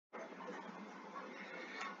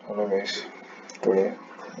Hello guys, today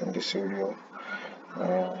in this video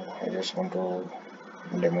I just want to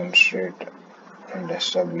demonstrate and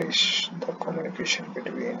establish the communication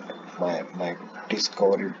between my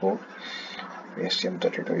discovery board,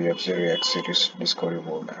 STM32 F0X series discovery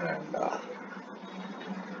board and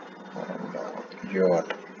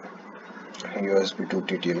UART USB to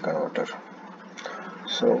TTL converter.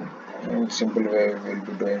 So in simple way we will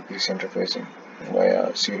be doing PC interfacing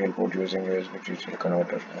via serial port using USB-TTL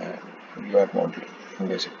converter and UART module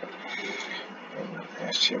basically.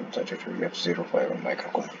 STM32 F05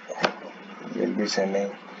 microcontroller. We'll be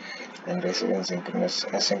sending and receiving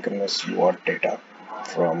asynchronous UART data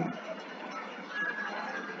from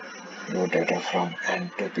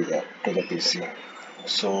and to the PC.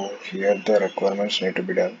 So here the requirements need to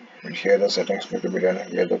be done. Here the settings need to be done.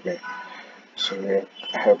 Here the way. So we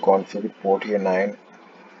have configured port A,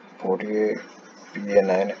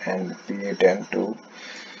 PA9 and PA10 to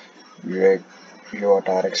UART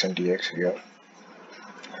RX and TX here,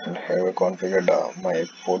 and have configured my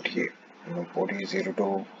port A. Port E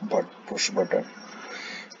 02 but push button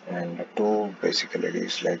and two basic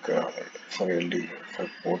LEDs like for LED for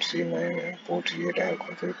port C9 and port C8 I have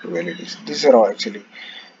configured two LEDs. These are all actually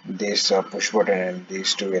this push button and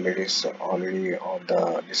these two LEDs are already on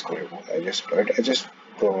the discovery board. I just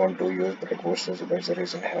don't want to use breadboard, so that's the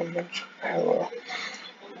reason I have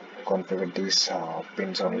configured these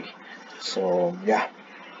pins only. So yeah,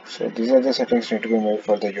 so these are the settings need to be made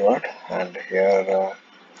for the UART, and here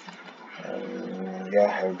yeah, I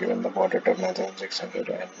have given the baud rate of 9600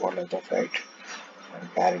 and baud length of flight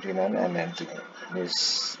and parity none and anything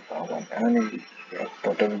is one, and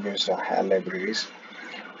total gives high libraries.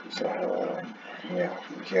 So yeah,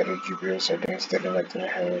 here is GPU settings. There is nothing I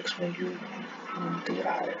have explained you. These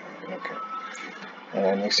are high. Okay. And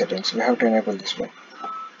any settings we have to enable this one.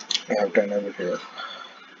 We have to enable here.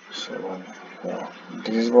 So yeah,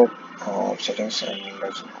 this is what settings, and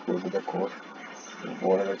let's go to the code.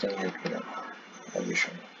 What everything need to be done. I'll be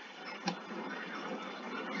showing.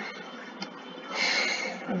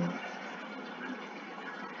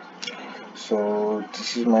 So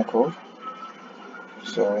this is my code.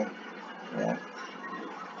 So yeah.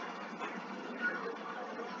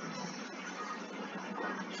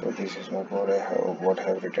 So this is my code. I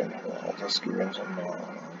have written. I just given some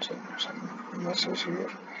message here.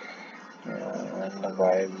 And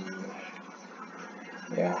while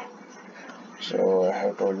yeah, so I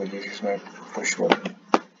have told you this is my push button.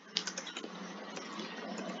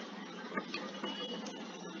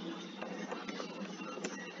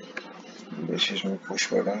 This is my push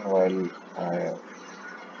button while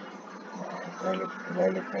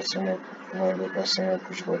pressing a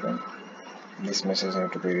push button. This message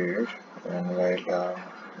need to be read, and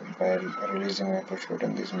while releasing my push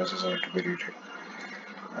button, this message need to be read.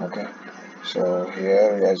 Okay. So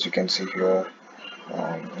here, as you can see here,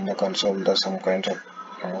 in the console, there's some kinds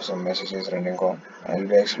of some messages running on. I'll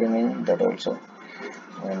be explaining that also.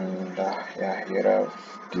 And yeah, here I've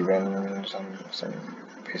given some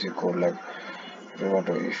basic code like we want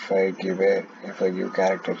to if I give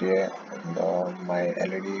character here, my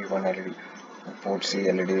LED one LED port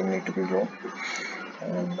C LED need to be glow,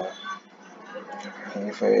 and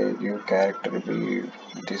if I give character B,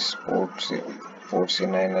 this port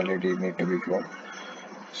C9 LED need to be glow.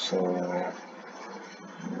 So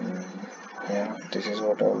yeah, this is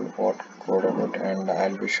what code about, and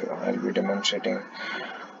I'll be demonstrating.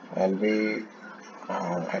 I'll be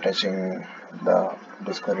attaching the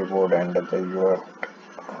discovery board and your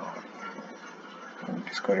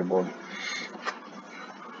discovery board.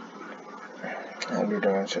 I'll be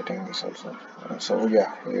demonstrating this also. So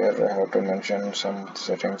yeah, here I have to mention some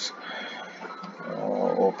settings.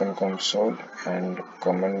 Open console and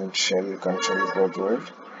command shell console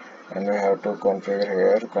graduate, and we have to configure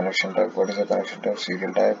here connection type. What is the connection type?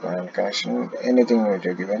 Serial type and connection, anything we have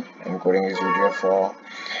given. Encoding is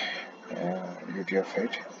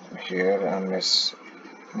UTF-8. Here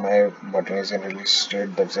my button is in release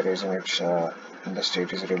state. That's the reason it's the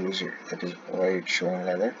state is released. That is why it's showing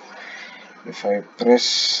like that. If I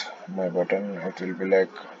press my button, it will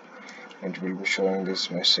be showing this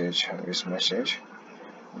message, as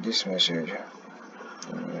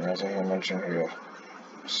I have mentioned here.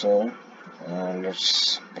 So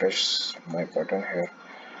let's press my button here.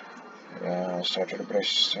 Started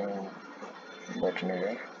pressing button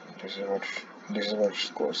here. This is what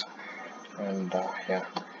it goes. And yeah,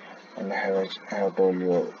 and I have told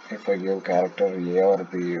you if I give character A or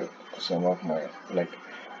B, some of my like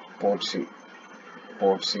port C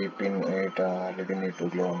pin 8 LED need to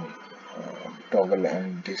glow toggle,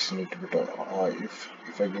 and this need to be toggle. If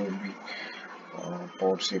I give B,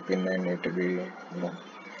 port C pin I need to be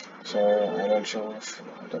so I will show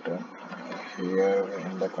that here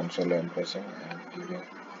in the console I am pressing and giving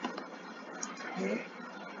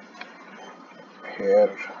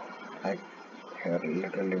here I here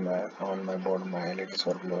literally on my board my LEDs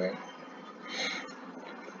are glowing.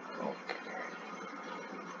 Okay,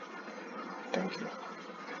 thank you.